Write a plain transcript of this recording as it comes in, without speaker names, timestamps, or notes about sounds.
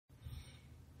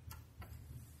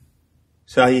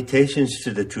Salutations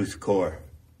to the Truth Core,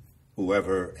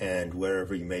 whoever and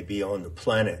wherever you may be on the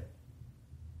planet.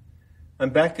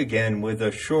 I'm back again with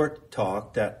a short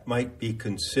talk that might be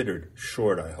considered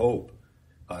short, I hope,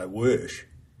 I wish,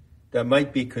 that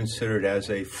might be considered as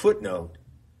a footnote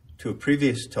to a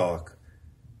previous talk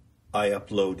I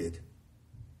uploaded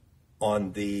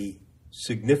on the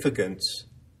significance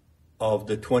of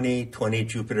the 2020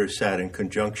 Jupiter-Saturn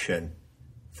conjunction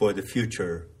for the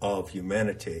future of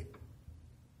humanity.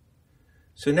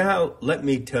 So now let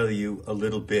me tell you a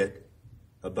little bit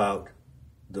about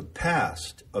the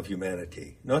past of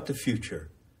humanity, not the future,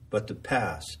 but the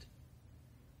past.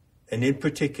 And in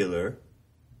particular,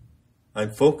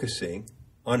 I'm focusing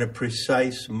on a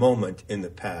precise moment in the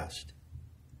past.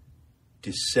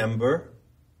 December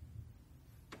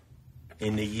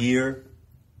in the year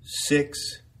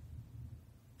 6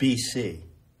 BC.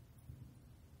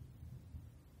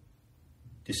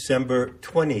 December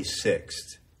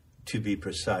 26th. To be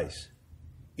precise,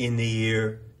 in the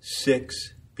year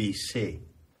 6 BC.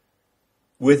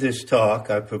 With this talk,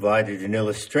 I provided an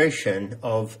illustration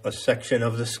of a section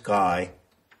of the sky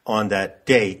on that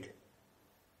date.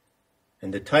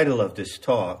 And the title of this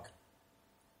talk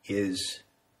is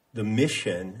The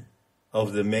Mission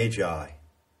of the Magi,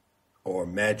 or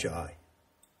Magi.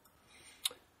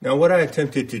 Now, what I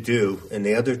attempted to do in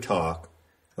the other talk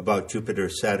about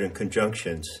Jupiter-Saturn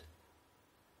conjunctions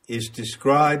is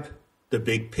describe the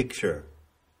big picture,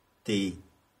 the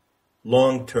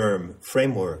long-term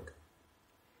framework.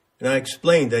 And I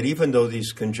explained that even though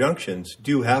these conjunctions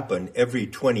do happen every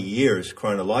 20 years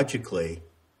chronologically,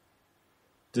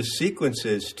 the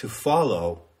sequences to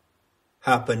follow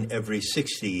happen every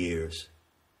 60 years.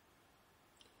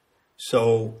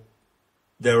 So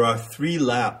there are 3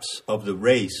 laps of the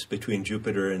race between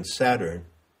Jupiter and Saturn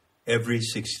every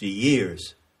 60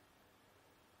 years.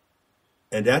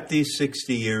 And at these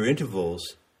 60-year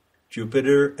intervals,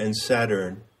 Jupiter and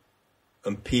Saturn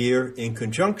appear in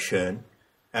conjunction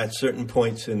at certain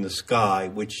points in the sky,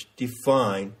 which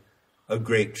define a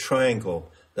great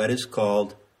triangle that is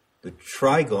called the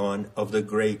trigon of the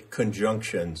great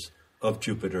conjunctions of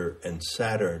Jupiter and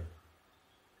Saturn.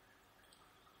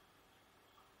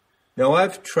 Now,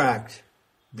 I've tracked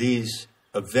these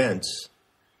events,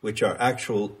 which are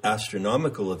actual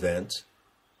astronomical events,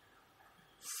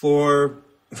 for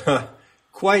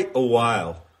quite a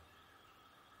while.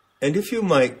 And if you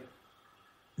might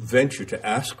venture to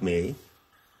ask me,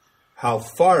 how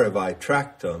far have I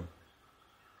tracked them?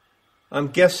 I'm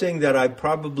guessing that I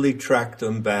probably tracked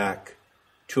them back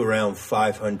to around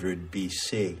 500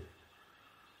 BC.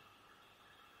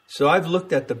 So I've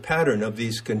looked at the pattern of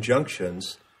these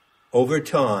conjunctions over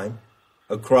time,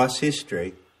 across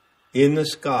history, in the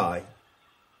sky,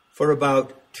 for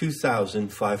about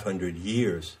 2,500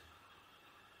 years.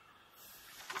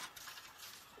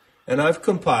 And I've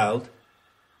compiled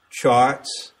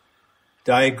charts,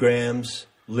 diagrams,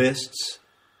 lists,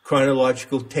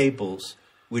 chronological tables,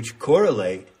 which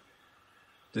correlate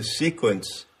the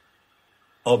sequence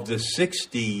of the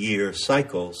 60-year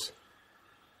cycles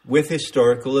with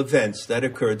historical events that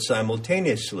occurred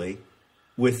simultaneously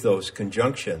with those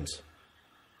conjunctions.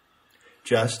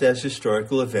 Just as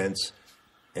historical events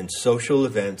and social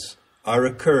events are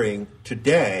occurring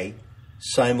today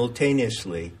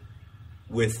simultaneously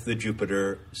with the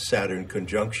Jupiter-Saturn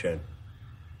conjunction.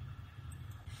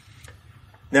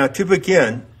 Now, to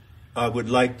begin, I would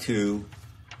like to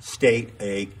state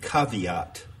a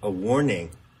caveat, a warning.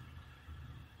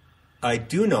 I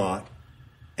do not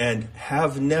and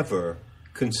have never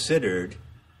considered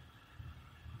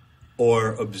or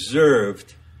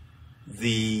observed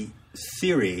the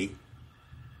theory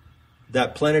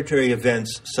that planetary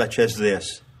events such as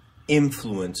this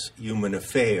influence human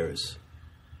affairs.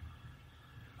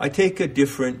 I take a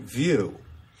different view.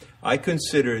 I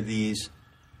consider these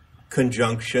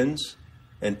conjunctions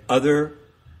and other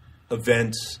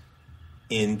events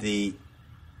in the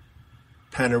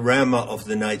panorama of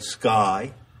the night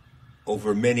sky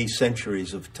over many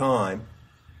centuries of time,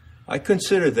 I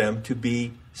consider them to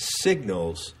be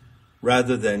signals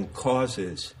rather than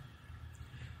causes.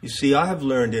 You see, I have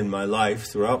learned in my life,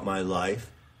 throughout my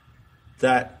life,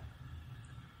 that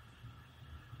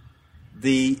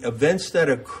the events that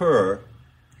occur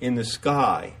in the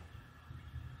sky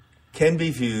can be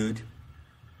viewed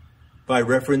by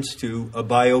reference to a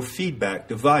biofeedback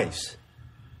device.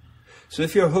 So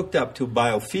if you're hooked up to a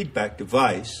biofeedback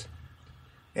device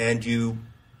and you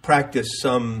practice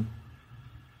some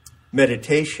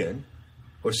meditation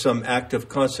or some act of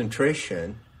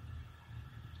concentration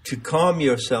to calm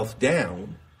yourself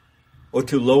down or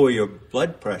to lower your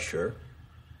blood pressure,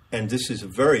 and this is a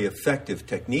very effective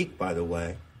technique, by the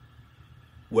way,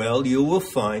 well, you will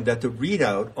find that the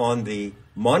readout on the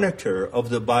monitor of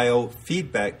the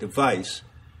biofeedback device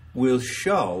will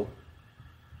show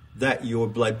that your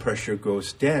blood pressure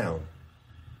goes down.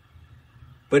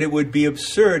 But it would be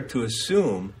absurd to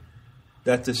assume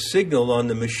that the signal on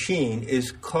the machine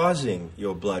is causing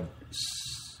your blood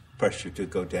pressure to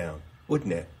go down,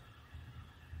 wouldn't it?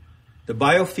 The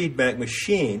biofeedback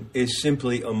machine is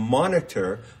simply a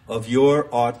monitor of your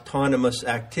autonomous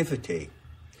activity.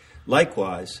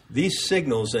 Likewise, these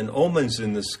signals and omens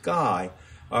in the sky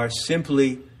are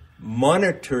simply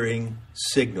monitoring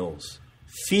signals,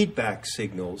 feedback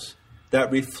signals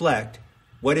that reflect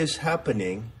what is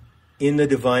happening in the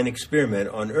divine experiment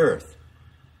on Earth.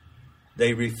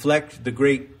 They reflect the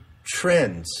great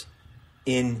trends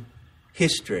in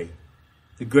history,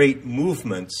 the great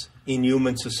movements in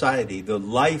human society, the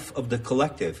life of the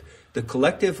collective. The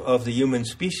collective of the human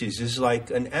species is like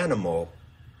an animal,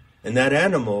 and that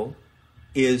animal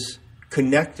is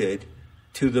connected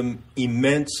to the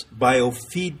immense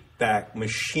biofeedback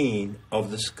machine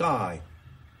of the sky.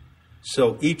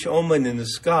 So each omen in the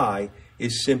sky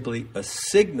is simply a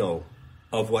signal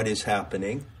of what is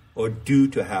happening or due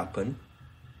to happen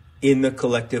in the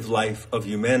collective life of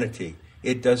humanity.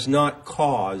 It does not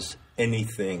cause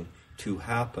anything to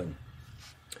happen.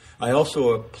 I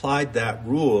also applied that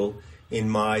rule in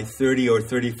my 30 or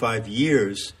 35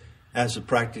 years as a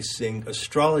practicing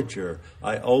astrologer.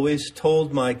 I always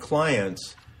told my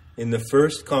clients in the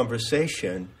first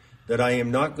conversation that I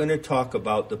am not going to talk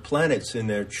about the planets in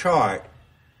their chart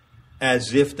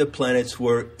as if the planets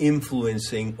were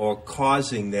influencing or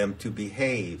causing them to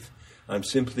behave. I'm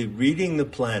simply reading the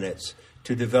planets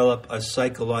to develop a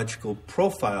psychological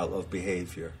profile of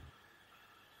behavior.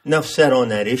 Enough said on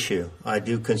that issue. I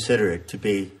do consider it to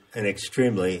be an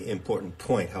extremely important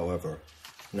point, however,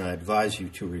 and I advise you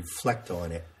to reflect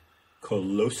on it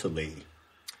closely.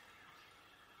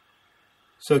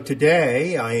 So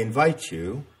today, I invite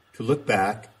you to look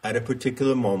back at a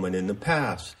particular moment in the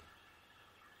past.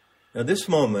 Now, this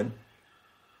moment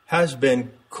has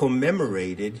been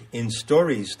commemorated in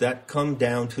stories that come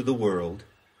down to the world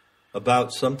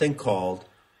about something called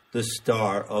the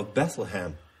Star of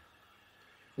Bethlehem.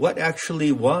 What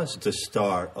actually was the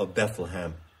Star of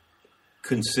Bethlehem,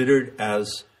 considered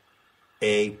as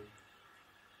a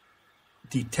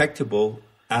detectable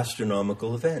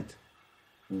astronomical event?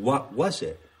 What was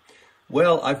it?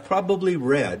 Well, I've probably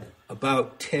read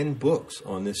about 10 books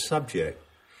on this subject,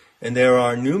 and there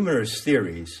are numerous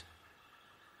theories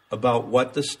about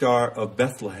what the Star of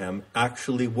Bethlehem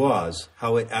actually was,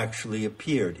 how it actually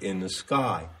appeared in the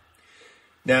sky.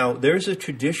 Now, there's a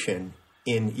tradition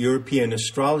in European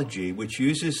astrology which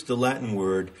uses the Latin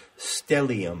word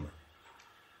stellium,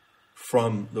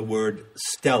 from the word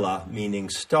stella, meaning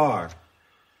star.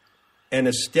 And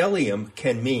a stellium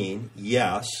can mean,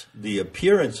 yes, the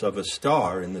appearance of a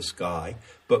star in the sky,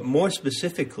 but more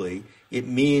specifically, it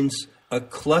means a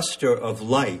cluster of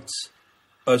lights,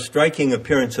 a striking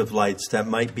appearance of lights that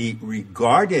might be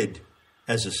regarded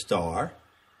as a star,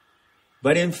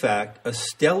 but in fact, a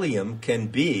stellium can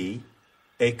be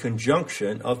a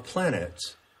conjunction of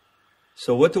planets.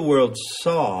 So what the world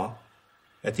saw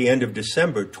at the end of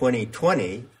December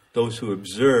 2020, those who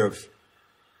observed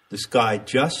the sky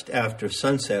just after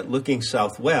sunset looking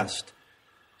southwest,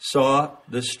 saw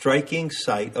the striking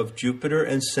sight of Jupiter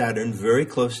and Saturn very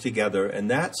close together, and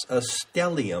that's a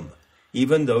stellium,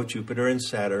 even though Jupiter and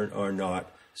Saturn are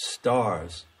not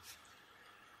stars.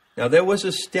 Now, there was a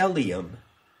stellium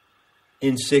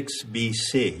in 6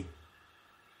 BC,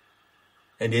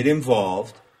 and it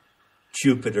involved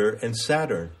Jupiter and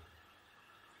Saturn.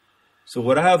 So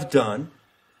what I have done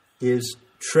is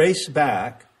trace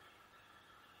back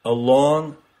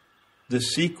along the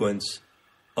sequence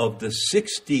of the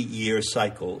 60-year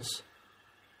cycles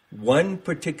one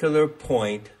particular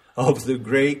point of the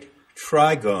great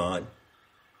trigon.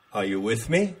 Are you with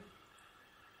me?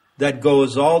 That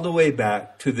goes all the way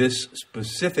back to this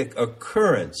specific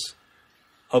occurrence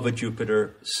of a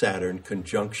Jupiter-Saturn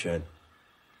conjunction.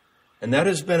 And that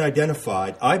has been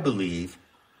identified, I believe,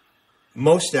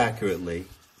 most accurately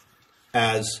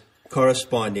as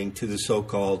corresponding to the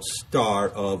so-called Star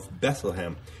of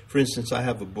Bethlehem. For instance, I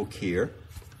have a book here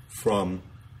from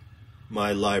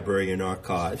my library and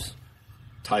archives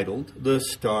titled The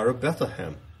Star of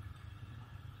Bethlehem,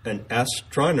 an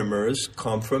astronomer's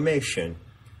confirmation,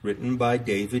 written by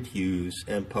David Hughes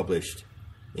and published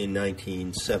in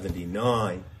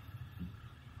 1979.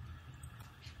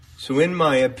 So in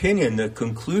my opinion, the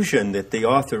conclusion that the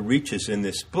author reaches in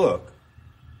this book,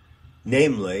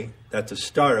 namely that the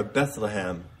Star of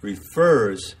Bethlehem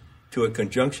refers to a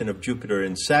conjunction of Jupiter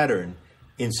and Saturn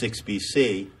in 6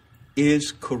 BC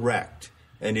is correct,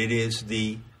 and it is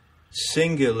the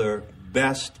singular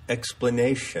best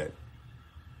explanation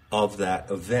of that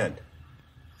event.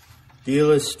 The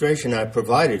illustration I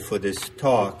provided for this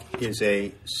talk is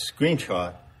a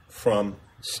screenshot from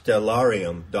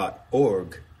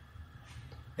stellarium.org,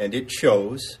 and it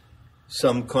shows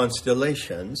some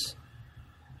constellations,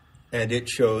 and it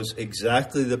shows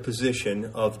exactly the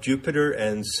position of Jupiter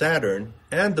and Saturn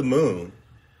and the moon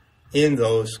in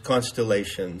those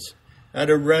constellations at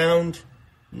around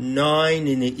 9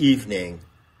 in the evening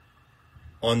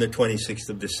on the 26th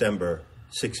of December,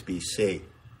 6 BC.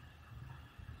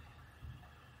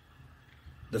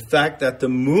 The fact that the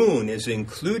moon is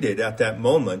included at that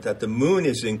moment, that the moon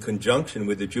is in conjunction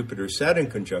with the Jupiter-Saturn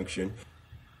conjunction,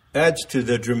 adds to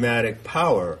the dramatic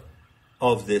power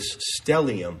of this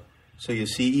stellium. So you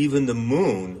see, even the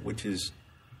moon, which is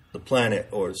the planet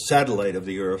or satellite of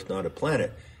the Earth, not a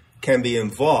planet, can be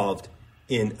involved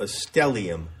in a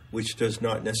stellium, which does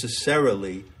not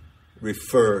necessarily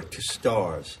refer to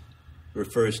stars,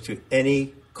 refers to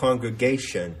any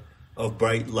congregation of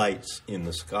bright lights in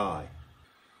the sky.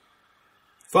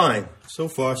 Fine, so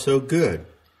far so good.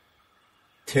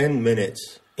 10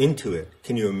 minutes into it,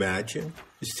 can you imagine?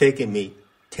 It's taken me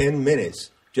 10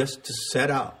 minutes just to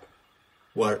set up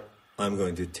what I'm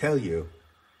going to tell you.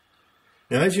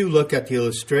 Now, as you look at the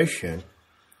illustration,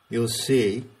 you'll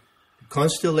see the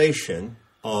constellation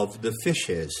of the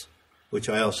fishes, which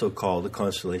I also call the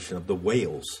constellation of the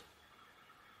whales.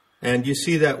 And you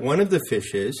see that one of the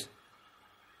fishes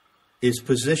is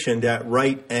positioned at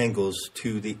right angles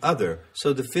to the other.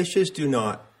 So the fishes do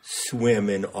not swim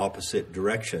in opposite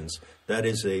directions. That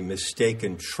is a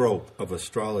mistaken trope of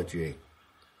astrology.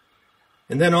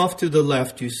 And then off to the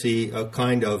left, you see a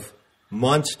kind of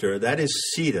monster. That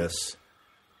is Cetus.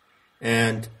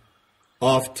 And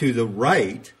off to the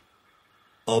right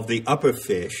of the upper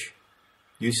fish,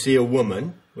 you see a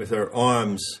woman with her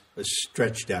arms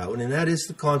stretched out, and that is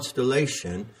the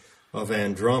constellation of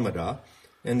Andromeda.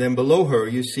 And then below her,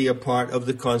 you see a part of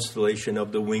the constellation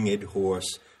of the winged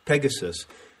horse Pegasus.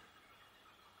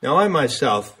 Now, I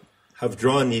myself have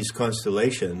drawn these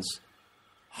constellations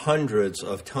hundreds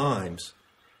of times,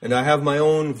 and I have my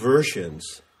own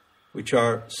versions, which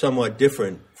are somewhat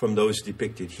different from those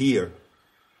depicted here.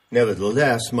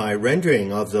 Nevertheless, my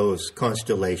rendering of those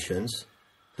constellations,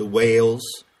 the whales,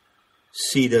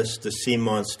 Cetus, the sea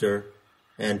monster,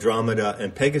 Andromeda,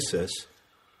 and Pegasus,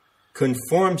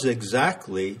 conforms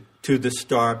exactly to the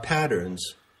star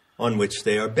patterns on which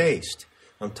they are based.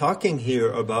 I'm talking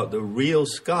here about the real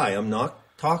sky. I'm not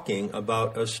talking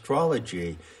about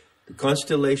astrology. The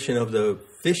constellation of the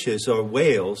fishes or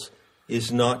whales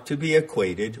is not to be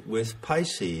equated with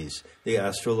Pisces, the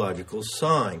astrological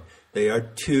sign. They are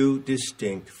two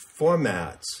distinct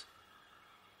formats.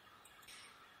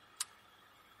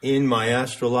 In my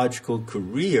astrological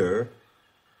career,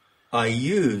 I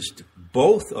used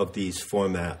both of these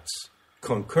formats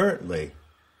concurrently.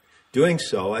 Doing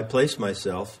so, I placed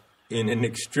myself in an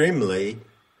extremely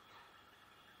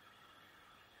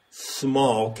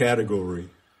small category.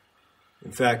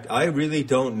 In fact, I really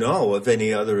don't know of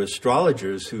any other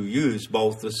astrologers who use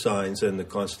both the signs and the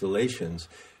constellations.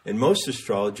 And most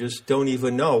astrologers don't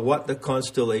even know what the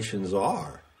constellations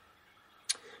are.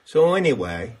 So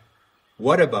anyway,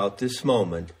 what about this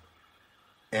moment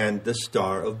and the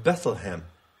Star of Bethlehem?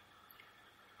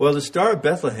 Well, the Star of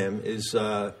Bethlehem is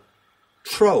a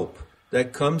trope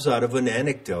that comes out of an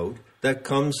anecdote that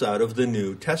comes out of the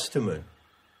New Testament.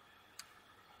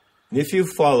 And if you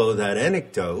follow that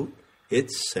anecdote, it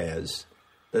says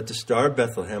that the Star of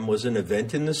Bethlehem was an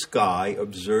event in the sky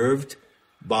observed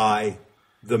by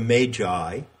the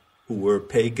Magi, who were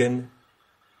pagan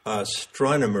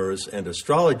astronomers and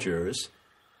astrologers,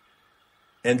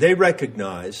 and they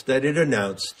recognized that it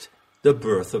announced the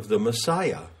birth of the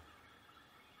Messiah.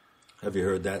 Have you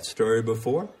heard that story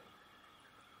before?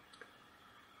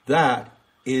 That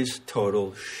is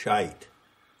total shite.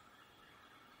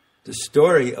 The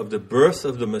story of the birth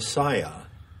of the Messiah,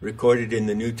 recorded in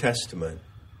the New Testament,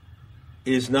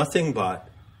 is nothing but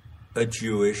a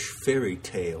Jewish fairy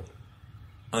tale.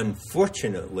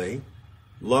 Unfortunately,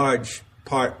 large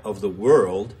part of the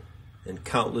world and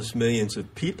countless millions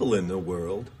of people in the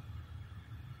world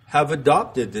have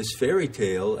adopted this fairy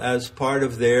tale as part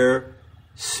of their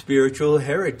spiritual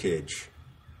heritage.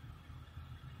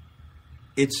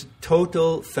 It's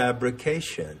total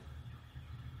fabrication.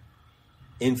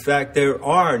 In fact, there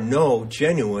are no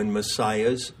genuine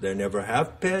messiahs. There never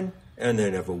have been, and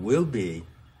there never will be.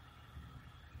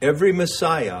 Every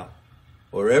messiah,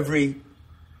 or every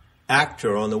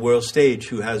actor on the world stage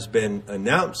who has been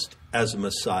announced as a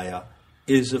Messiah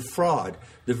is a fraud.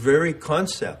 The very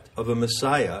concept of a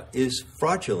Messiah is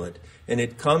fraudulent, and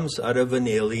it comes out of an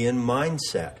alien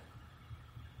mindset.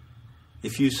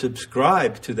 If you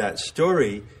subscribe to that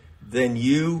story, then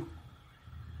you,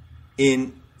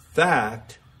 in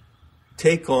fact,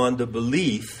 take on the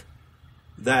belief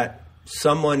that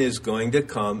someone is going to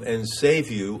come and save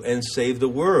you and save the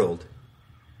world.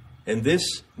 And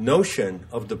this notion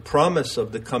of the promise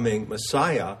of the coming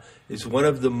Messiah is one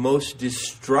of the most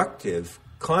destructive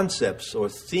concepts or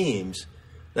themes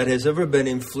that has ever been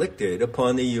inflicted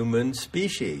upon the human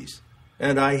species.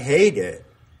 And I hate it.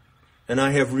 And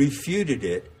I have refuted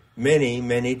it many,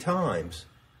 many times.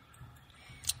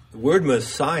 The word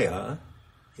Messiah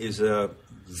is a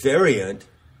variant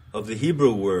of the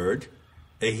Hebrew word,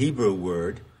 a Hebrew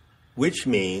word, which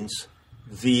means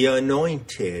the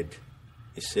anointed.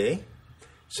 You see?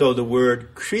 So the word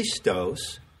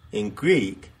Christos in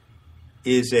Greek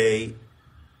is a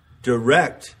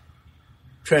direct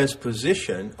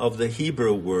transposition of the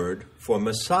Hebrew word for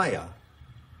Messiah.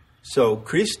 So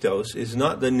Christos is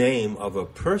not the name of a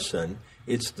person,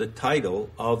 it's the title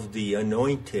of the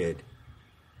anointed.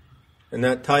 And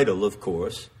that title, of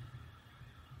course,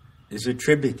 is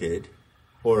attributed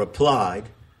or applied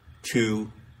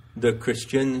to the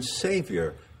Christian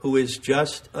Savior, who is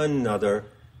just another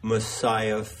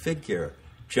Messiah figure,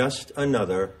 just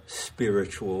another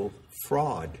spiritual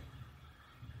fraud.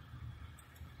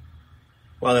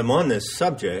 While I'm on this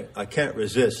subject, I can't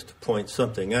resist to point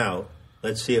something out.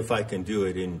 Let's see if I can do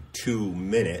it in 2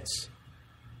 minutes.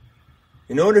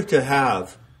 In order to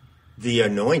have the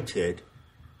anointed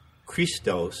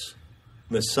Christos,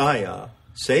 Messiah,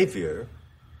 Savior,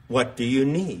 what do you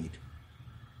need?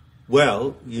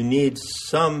 Well, you need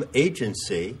some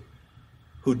agency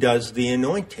who does the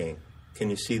anointing. Can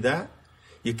you see that?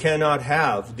 You cannot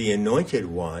have the anointed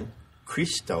one,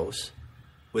 Christos,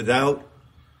 without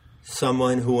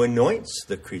someone who anoints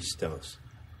the Christos.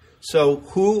 So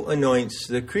who anoints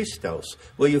the Christos?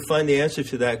 Well, you find the answer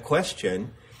to that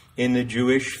question in the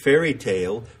Jewish fairy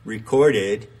tale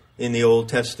recorded in the Old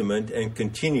Testament and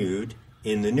continued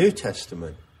in the New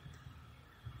Testament.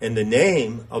 And the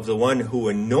name of the one who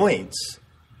anoints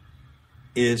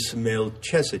is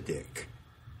Melchizedek.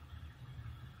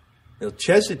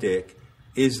 Melchizedek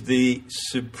is the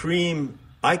supreme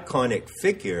iconic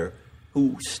figure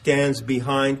who stands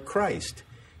behind Christ.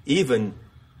 Even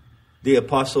the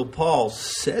Apostle Paul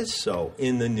says so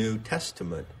in the New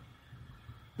Testament.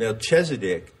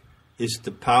 Melchizedek is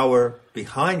the power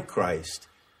behind Christ.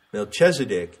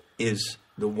 Melchizedek is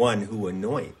the one who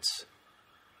anoints.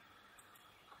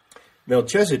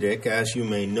 Melchizedek, as you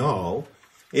may know,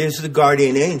 is the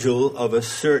guardian angel of a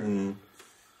certain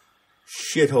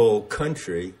shithole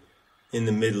country in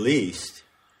the Middle East.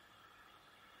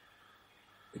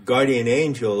 The guardian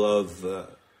angel of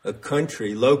a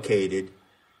country located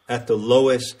at the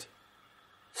lowest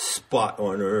spot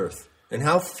on earth. And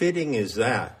how fitting is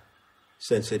that,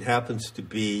 since it happens to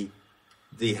be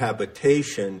the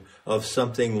habitation of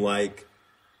something like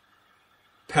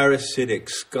parasitic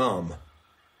scum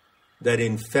that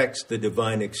infects the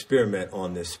divine experiment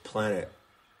on this planet.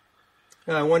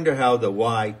 And I wonder how the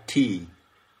YT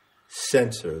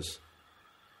censors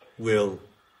will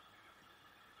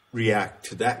react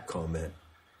to that comment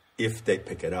if they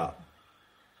pick it up.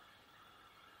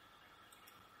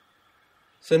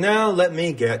 So now let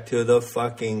me get to the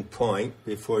fucking point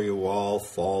before you all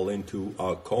fall into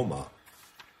a coma.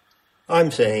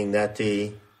 I'm saying that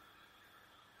the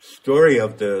story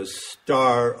of the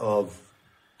Star of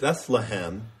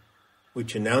Bethlehem,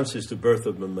 which announces the birth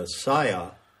of the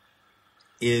Messiah,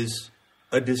 is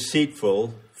a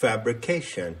deceitful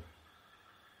fabrication.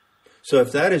 So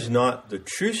if that is not the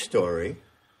true story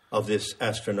of this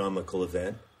astronomical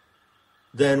event,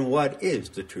 then what is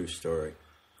the true story?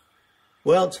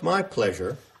 Well, it's my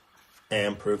pleasure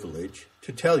and privilege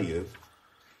to tell you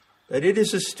that it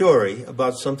is a story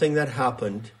about something that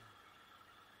happened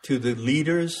to the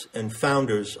leaders and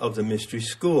founders of the mystery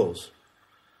schools,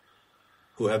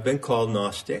 who have been called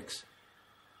Gnostics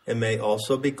and may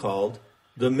also be called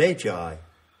the Magi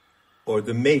or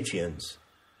the Magians.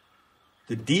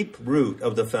 The deep root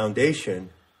of the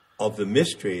foundation of the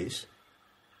mysteries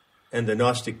and the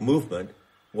Gnostic movement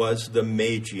was the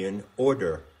Magian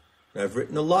order. I've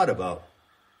written a lot about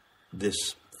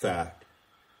this fact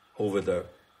over the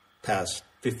past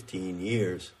 15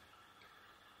 years.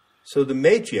 So the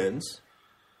Magians,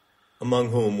 among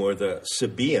whom were the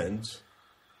Sabaeans,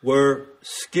 were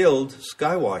skilled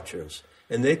skywatchers,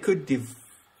 and they could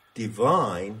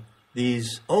divine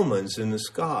these omens in the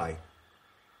sky.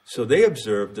 So they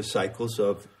observed the cycles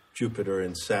of Jupiter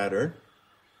and Saturn,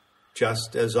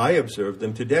 just as I observe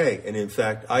them today. And in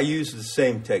fact, I use the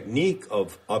same technique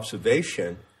of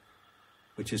observation,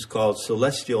 which is called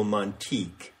celestial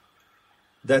mantique,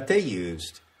 that they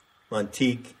used.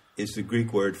 Mantique is the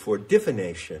Greek word for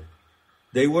divination.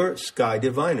 They were sky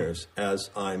diviners, as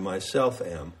I myself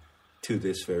am to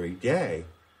this very day.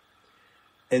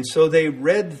 And so they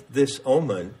read this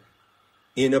omen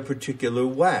in a particular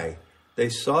way. They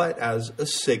saw it as a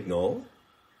signal,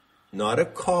 not a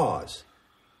cause,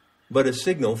 but a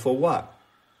signal for what?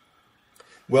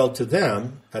 Well, to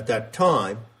them, at that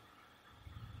time,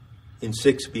 in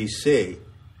 6 BC,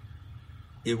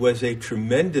 it was a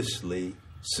tremendously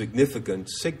significant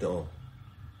signal.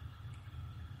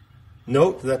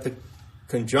 Note that the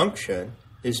conjunction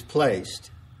is placed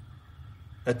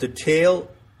at the tail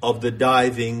of the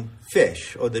diving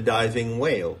fish or the diving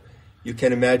whale. You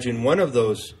can imagine one of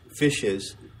those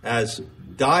fishes as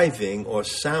diving or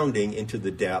sounding into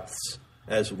the depths,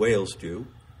 as whales do,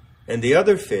 and the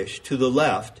other fish to the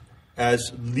left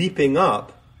as leaping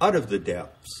up out of the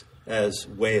depths, as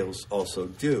whales also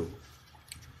do.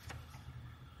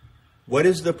 What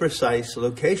is the precise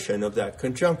location of that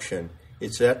conjunction?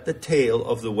 It's at the tail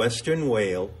of the western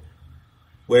whale,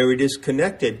 where it is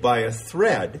connected by a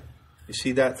thread, you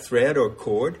see that thread or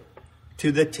cord,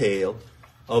 to the tail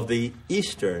of the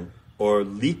eastern or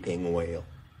leaping whale.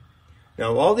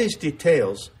 Now, all these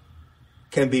details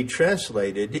can be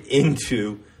translated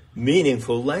into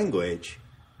meaningful language.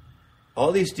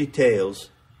 All these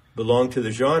details belong to the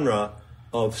genre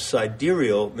of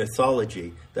sidereal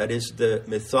mythology, that is, the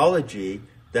mythology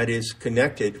that is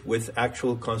connected with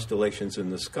actual constellations in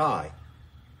the sky.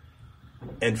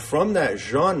 And from that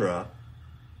genre,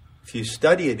 if you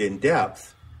study it in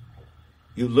depth,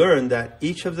 you learn that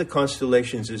each of the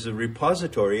constellations is a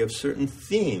repository of certain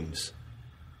themes.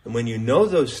 And when you know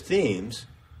those themes,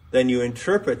 then you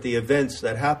interpret the events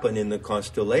that happen in the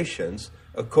constellations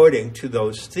according to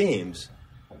those themes.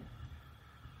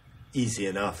 Easy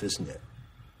enough, isn't it?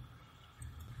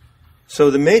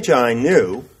 So the Magi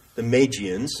knew, the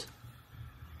Magians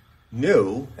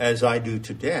knew, as I do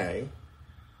today,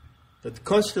 that the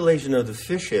constellation of the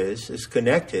fishes is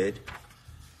connected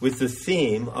with the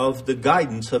theme of the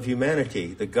guidance of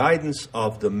humanity, the guidance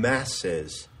of the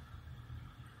masses.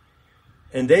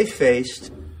 And they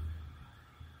faced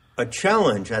a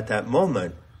challenge at that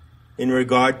moment in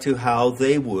regard to how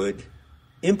they would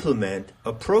implement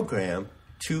a program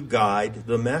to guide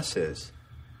the masses.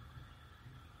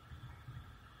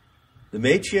 The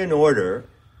Magian order,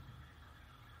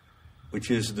 which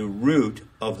is the root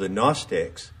of the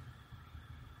Gnostics,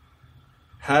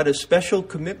 had a special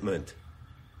commitment.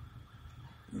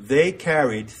 They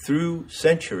carried through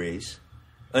centuries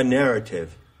a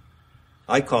narrative.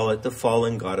 I call it the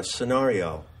fallen goddess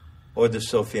scenario, or the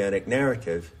Sophianic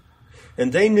narrative.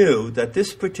 And they knew that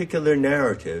this particular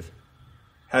narrative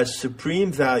has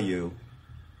supreme value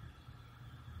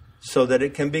so that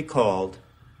it can be called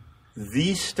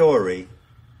the story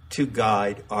to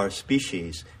guide our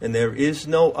species. And there is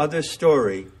no other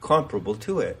story comparable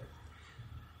to it.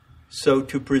 So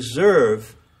to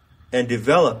preserve and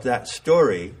develop that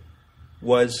story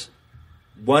was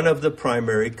one of the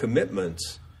primary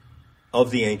commitments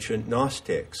of the ancient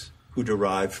Gnostics, who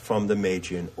derived from the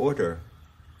Magian order.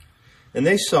 And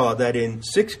they saw that in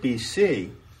 6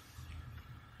 BC,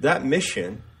 that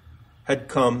mission had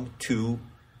come to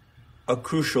a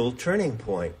crucial turning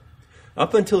point.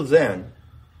 Up until then,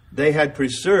 they had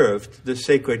preserved the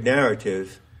sacred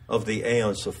narrative of the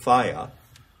Aeons of Fire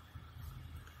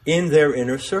in their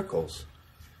inner circles.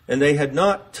 And they had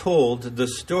not told the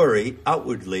story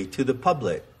outwardly to the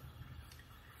public.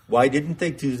 Why didn't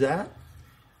they do that?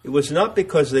 It was not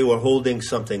because they were holding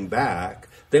something back.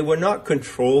 They were not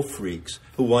control freaks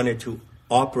who wanted to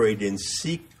operate in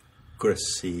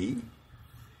secrecy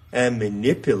and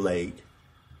manipulate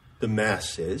the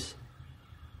masses.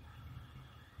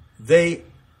 They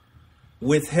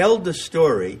withheld the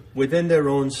story within their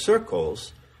own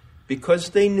circles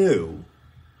because they knew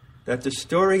that the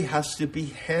story has to be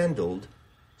handled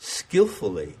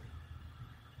skillfully.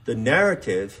 The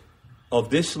narrative of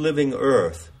this living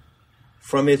earth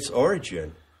from its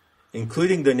origin,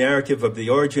 including the narrative of the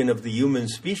origin of the human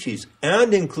species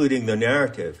and including the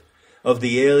narrative of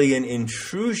the alien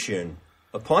intrusion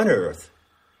upon Earth,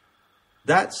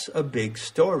 that's a big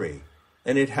story,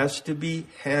 and it has to be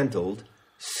handled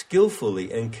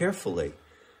skillfully and carefully.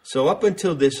 So up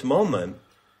until this moment,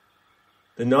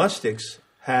 the Gnostics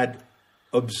had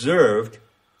observed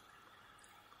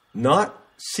not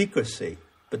secrecy,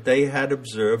 but they had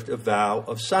observed a vow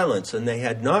of silence, and they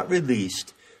had not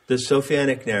released the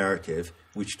Sophianic narrative,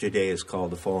 which today is called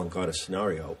the fallen goddess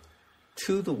scenario,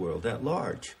 to the world at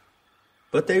large.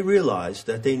 But they realized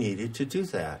that they needed to do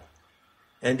that.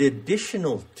 And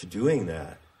additional to doing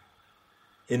that,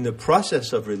 in the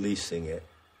process of releasing it,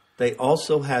 they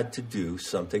also had to do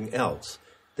something else.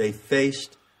 They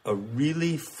faced a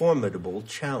really formidable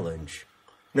challenge.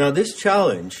 Now, this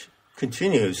challenge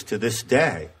continues to this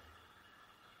day.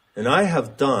 And I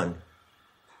have done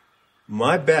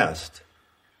my best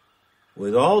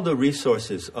with all the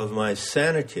resources of my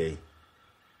sanity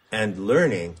and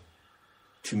learning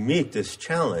to meet this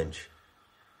challenge.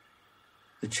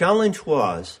 The challenge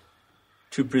was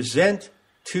to present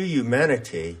to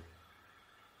humanity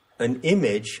an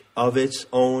image of its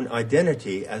own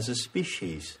identity as a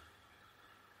species.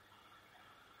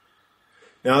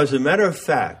 Now, as a matter of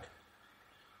fact,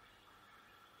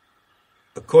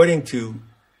 according to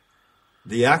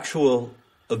the actual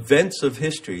events of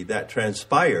history that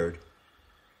transpired,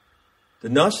 the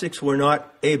Gnostics were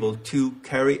not able to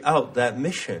carry out that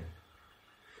mission.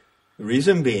 The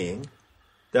reason being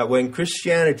that when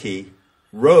Christianity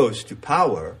rose to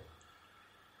power,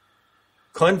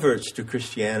 converts to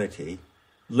Christianity,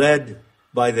 led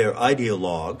by their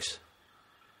ideologues,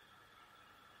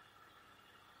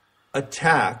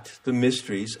 attacked the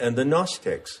mysteries and the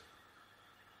Gnostics.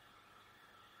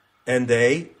 And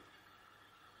they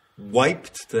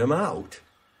wiped them out.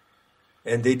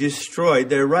 And they destroyed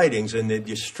their writings, and they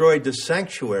destroyed the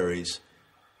sanctuaries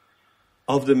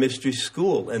of the mystery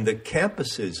school and the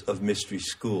campuses of mystery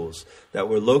schools that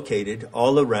were located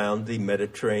all around the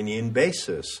Mediterranean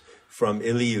basis, from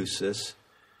Eleusis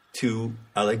to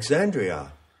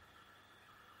Alexandria.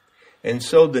 And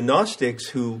so the Gnostics,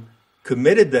 who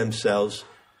committed themselves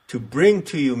to bring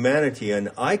to humanity an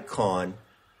icon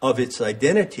of its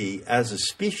identity as a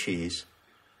species,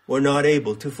 were not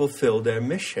able to fulfill their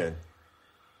mission.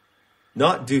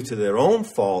 Not due to their own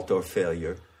fault or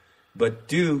failure, but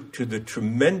due to the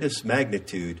tremendous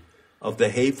magnitude of the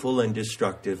hateful and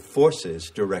destructive forces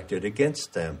directed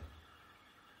against them.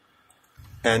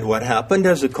 And what happened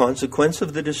as a consequence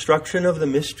of the destruction of the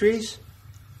mysteries?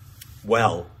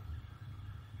 Well,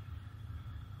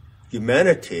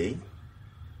 humanity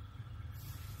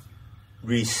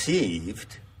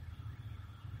received,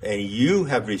 and you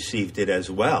have received it as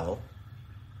well,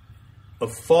 a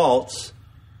false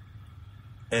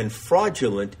and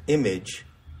fraudulent image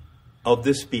of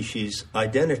the species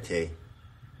identity.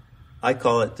 I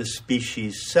call it the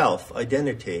species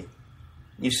self-identity.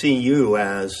 You see, you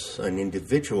as an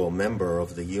individual member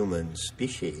of the human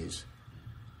species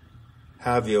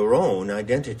have your own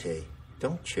identity,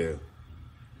 don't you?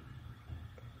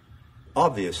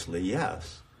 Obviously,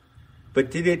 yes. But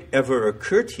did it ever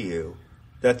occur to you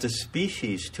that the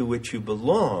species to which you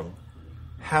belong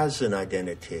has an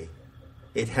identity?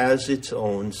 It has its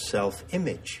own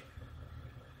self-image.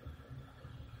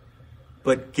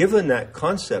 But given that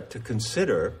concept to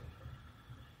consider,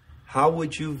 how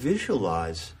would you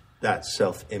visualize that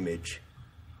self-image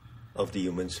of the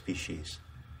human species?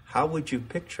 How would you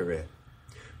picture it?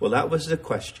 Well, that was the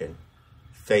question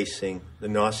facing the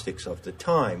Gnostics of the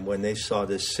time when they saw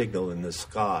this signal in the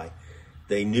sky.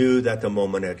 They knew that the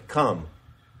moment had come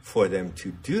for them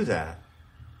to do that,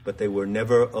 but they were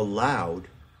never allowed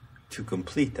to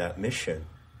complete that mission.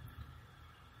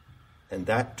 And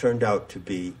that turned out to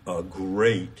be a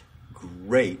great,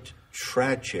 great,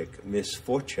 tragic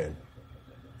misfortune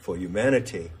for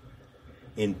humanity.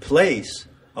 In place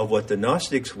of what the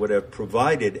Gnostics would have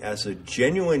provided as a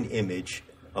genuine image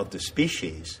of the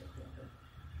species,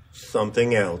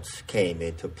 something else came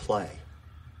into play.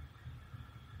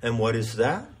 And what is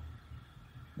that?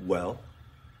 Well,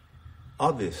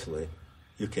 obviously,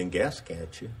 you can guess,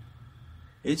 can't you?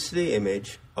 It's the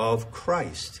image of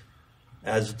Christ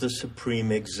as the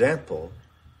supreme example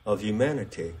of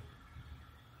humanity.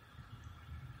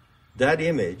 That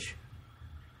image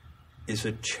is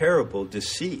a terrible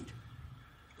deceit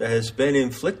that has been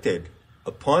inflicted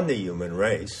upon the human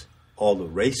race, all the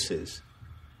races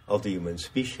of the human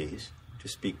species, to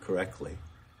speak correctly,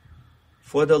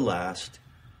 for the last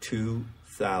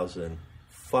 2,000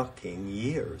 fucking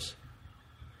years.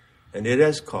 And it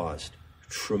has caused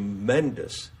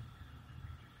tremendous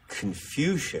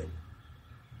confusion,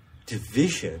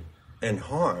 division, and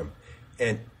harm.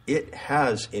 And it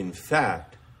has, in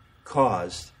fact,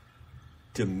 caused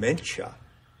dementia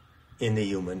in the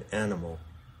human animal.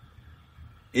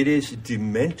 It is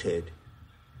demented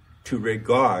to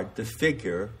regard the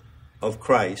figure of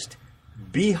Christ,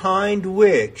 behind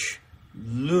which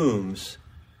looms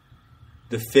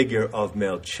the figure of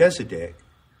Melchizedek,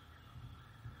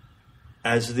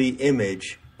 as the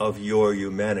image of your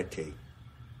humanity.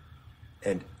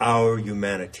 and our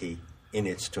humanity in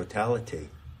its totality.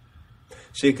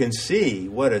 So you can see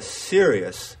what a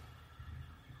serious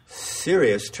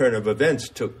turn of events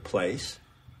took place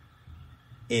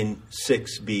in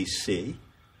 6 BC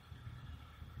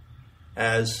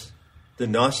as the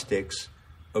Gnostics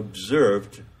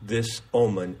observed this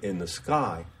omen in the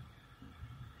sky.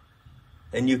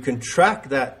 And you can track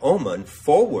that omen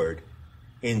forward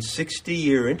in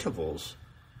 60-year intervals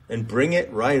and bring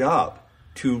it right up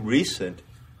to recent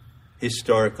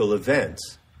historical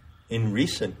events in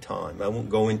recent time. I won't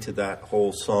go into that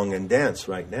whole song and dance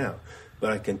right now,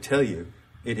 but I can tell you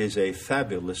it is a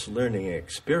fabulous learning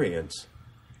experience.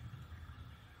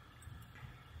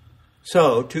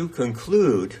 So, to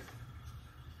conclude,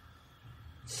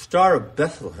 Star of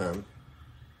Bethlehem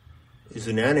is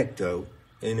an anecdote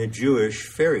in a Jewish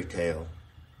fairy tale,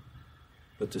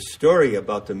 but the story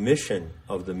about the mission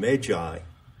of the Magi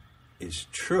is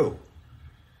true.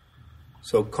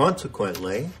 So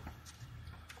consequently,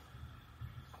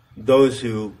 those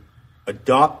who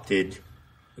adopted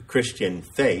the Christian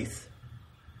faith,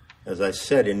 as I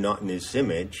said, not in his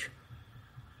image,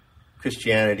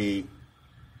 Christianity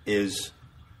is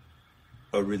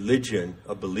a religion,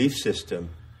 a belief system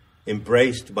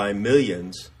embraced by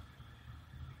millions,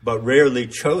 but rarely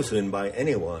chosen by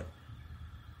anyone.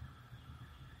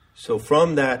 So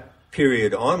from that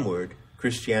period onward,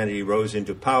 Christianity rose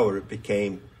into power. It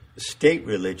became a state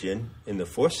religion in the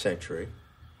 4th century,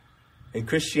 and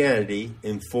Christianity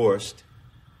enforced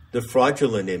the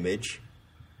fraudulent image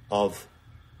of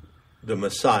the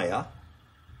Messiah,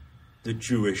 the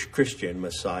Jewish Christian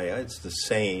Messiah. It's the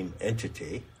same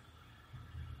entity.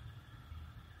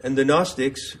 And the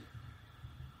Gnostics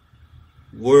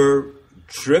were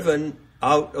driven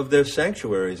out of their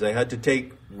sanctuaries. They had to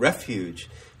take refuge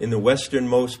in the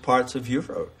westernmost parts of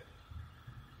Europe,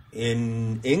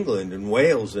 in England and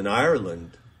Wales and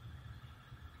Ireland.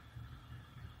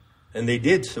 And they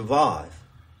did survive.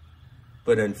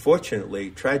 But unfortunately,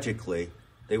 tragically,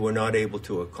 they were not able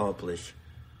to accomplish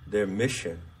their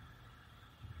mission.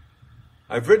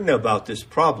 I've written about this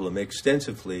problem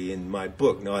extensively in my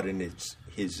book, Not in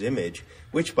His Image,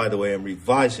 which, by the way, I'm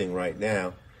revising right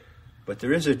now. But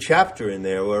there is a chapter in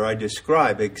there where I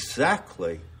describe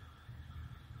exactly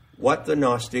what the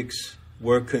Gnostics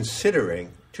were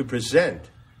considering to present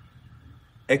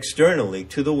externally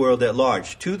to the world at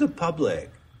large, to the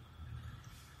public,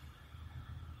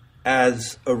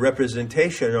 as a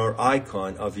representation or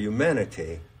icon of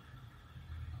humanity.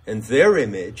 And their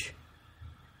image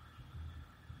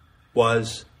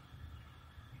was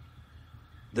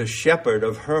the shepherd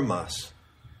of Hermas.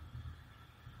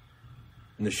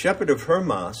 And the shepherd of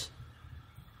Hermas,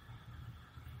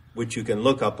 which you can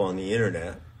look up on the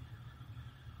internet,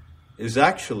 is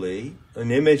actually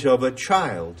an image of a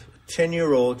child, a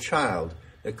 10-year-old child.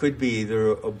 It could be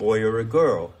either a boy or a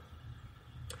girl.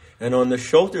 And on the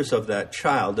shoulders of that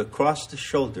child, across the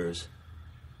shoulders,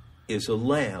 is a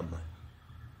lamb.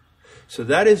 So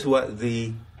that is what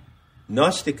the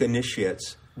Gnostic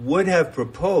initiates would have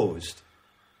proposed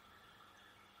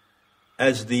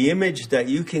as the image that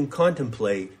you can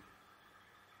contemplate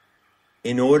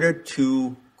in order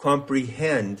to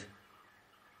comprehend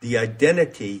the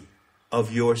identity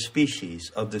of your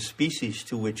species, of the species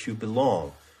to which you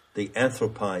belong, the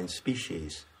anthropine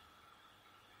species.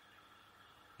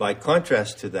 By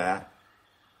contrast to that,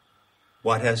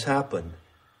 what has happened?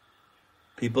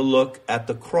 People look at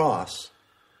the cross,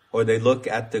 or they look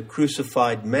at the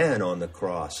crucified man on the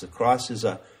cross. The cross is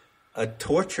a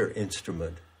torture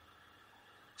instrument.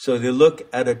 So they look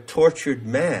at a tortured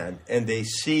man and they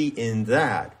see in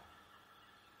that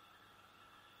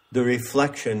the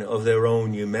reflection of their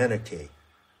own humanity.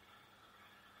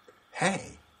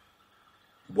 Hey,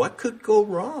 what could go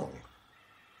wrong?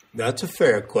 That's a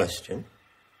fair question.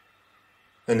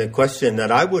 And the question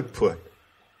that I would put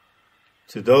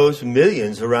to those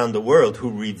millions around the world who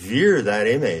revere that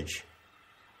image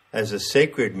as a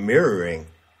sacred mirroring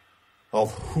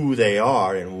of who they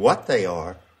are and what they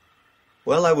are,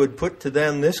 well, I would put to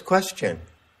them this question.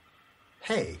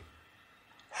 Hey,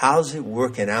 how's it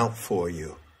working out for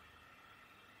you?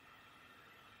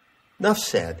 Enough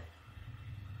said,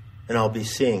 and I'll be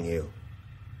seeing you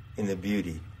in the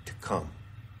beauty to come.